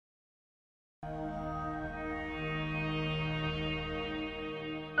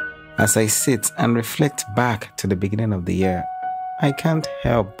As I sit and reflect back to the beginning of the year, I can't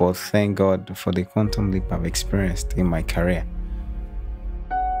help but thank God for the quantum leap I've experienced in my career.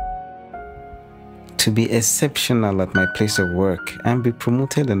 To be exceptional at my place of work and be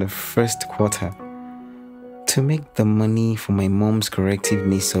promoted in the first quarter. To make the money for my mom's corrective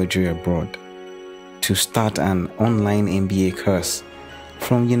knee surgery abroad. To start an online MBA course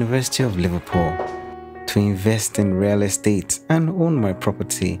from University of Liverpool. To invest in real estate and own my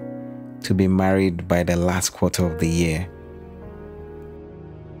property. To be married by the last quarter of the year.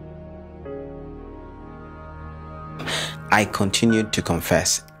 I continued to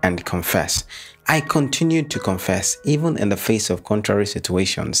confess and confess. I continued to confess, even in the face of contrary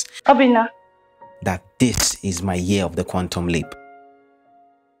situations, Obina, that this is my year of the quantum leap.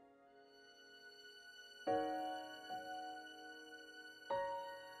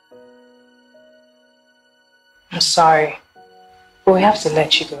 I'm sorry, but we have to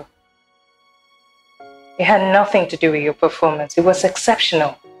let you go. It had nothing to do with your performance. It was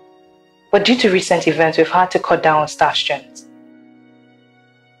exceptional. But due to recent events, we've had to cut down on staff strength.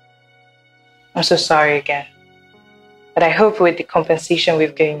 I'm so sorry again. But I hope with the compensation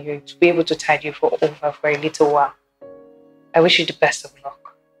we've given you, to be able to tide you over for a little while. I wish you the best of luck.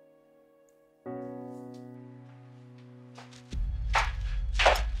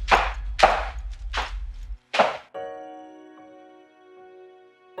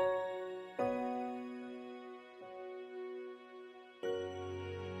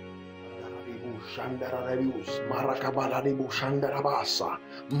 Shandararius, Marakabalaribu Shandarabasa,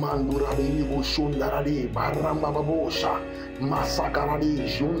 Manduraribu Sundarari, Baramababosha, Masakarari,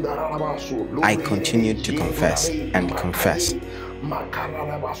 Jundarabasu. I continued to confess and confess.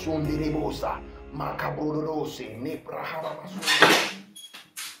 Makarabasundiribosa, Makabrudose, Nepraharabasu.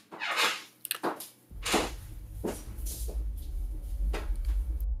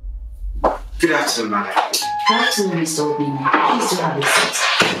 Good afternoon, madam. Good afternoon, Mr. Obina. Please do have a seat.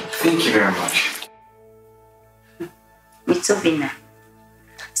 Thank you very much. Mr. Obina,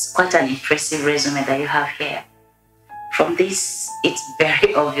 it's quite an impressive resume that you have here. From this, it's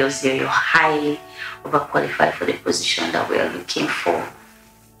very obvious that you're highly overqualified for the position that we are looking for.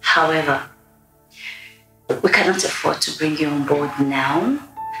 However, we cannot afford to bring you on board now,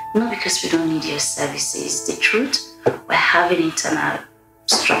 not because we don't need your services. The truth, we're having internal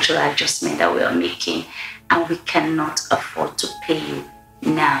structural adjustment that we are making, and we cannot afford to pay you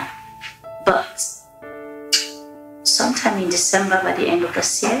now. But sometime in December, by the end of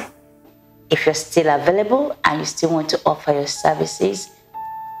this year, if you're still available and you still want to offer your services,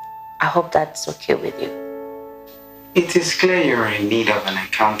 I hope that's okay with you. It is clear you're in need of an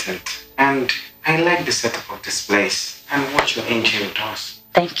accountant, and I like the setup of this place and what your NGO does.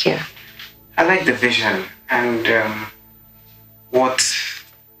 Thank you. I like the vision and what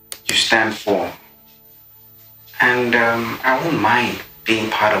you stand for. And I won't mind being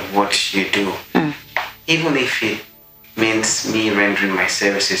part of what you do, even if it means me rendering my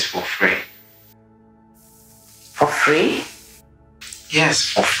services for free. For free? Yes,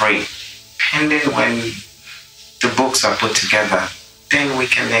 for free. And then when the books are put together, then we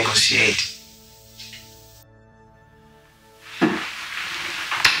can negotiate.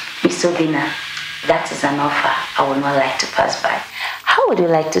 Mr. Obina, that is an offer I would not like to pass by. How would you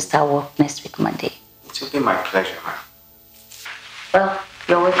like to start work next week, Monday? It will be my pleasure, ma'am. Well,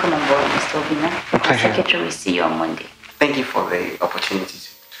 you're welcome on board, Mr. Obina. The secretary will see you on Monday. Thank you for the opportunity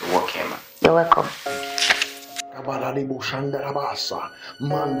to work here, ma'am. You're welcome. Kabarari Bushandarabasa,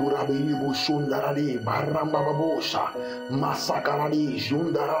 Mandurabi Busundarari, Baramababosha, Masakarari,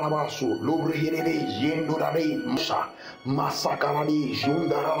 Jundarabasu, Lubrihiri, Yendurari, Musa, Masakarari,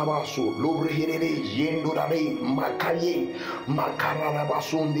 Jundarabasu, Lubrihiri, Yendurari, Makaye,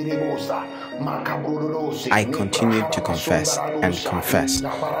 Makarabasundiribosa, Makabrudose. I continued to confess and confess.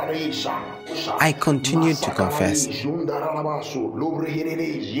 I continued to confess.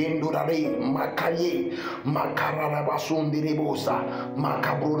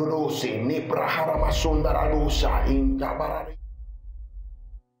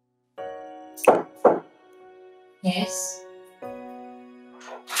 Yes.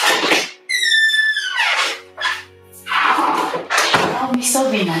 Oh, Mr.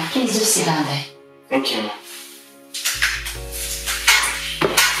 Obina, please do sit down there. Thank you.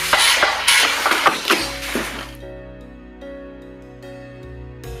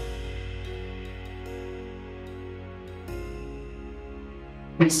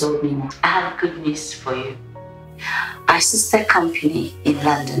 Mr. Obina, I have good news for you. Our sister company in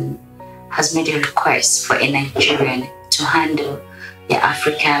London has made a request for a Nigerian to handle the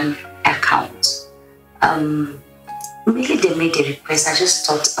African account. Really, they made a request. I just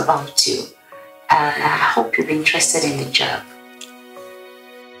thought about you. I hope you'll be interested in the job.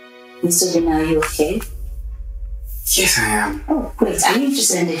 Mr. Vina, are you okay? Yes, I am. Oh, great. Are you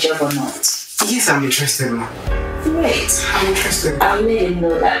interested in the job or not? Yes, I'm interested, ma. Great. I'm interested. I'll let you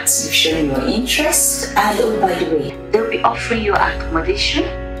know that you've shown your interest. And oh, by the way, they'll be offering you accommodation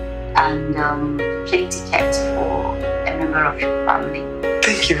and plane tickets for a member of your family.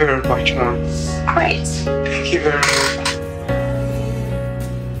 Thank you very much, Mom. Great. Thank you very much.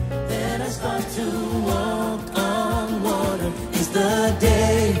 Then I start to walk on water. It's the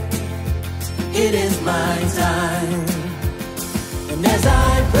day. It is my time. And as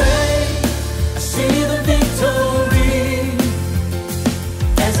I pray, I see the victory.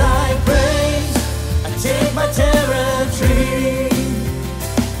 As I praise, I take my territory.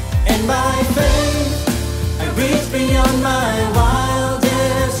 And by faith, I reach beyond my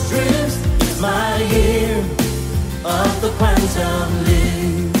wildest dreams. It's my year of the quantum leap.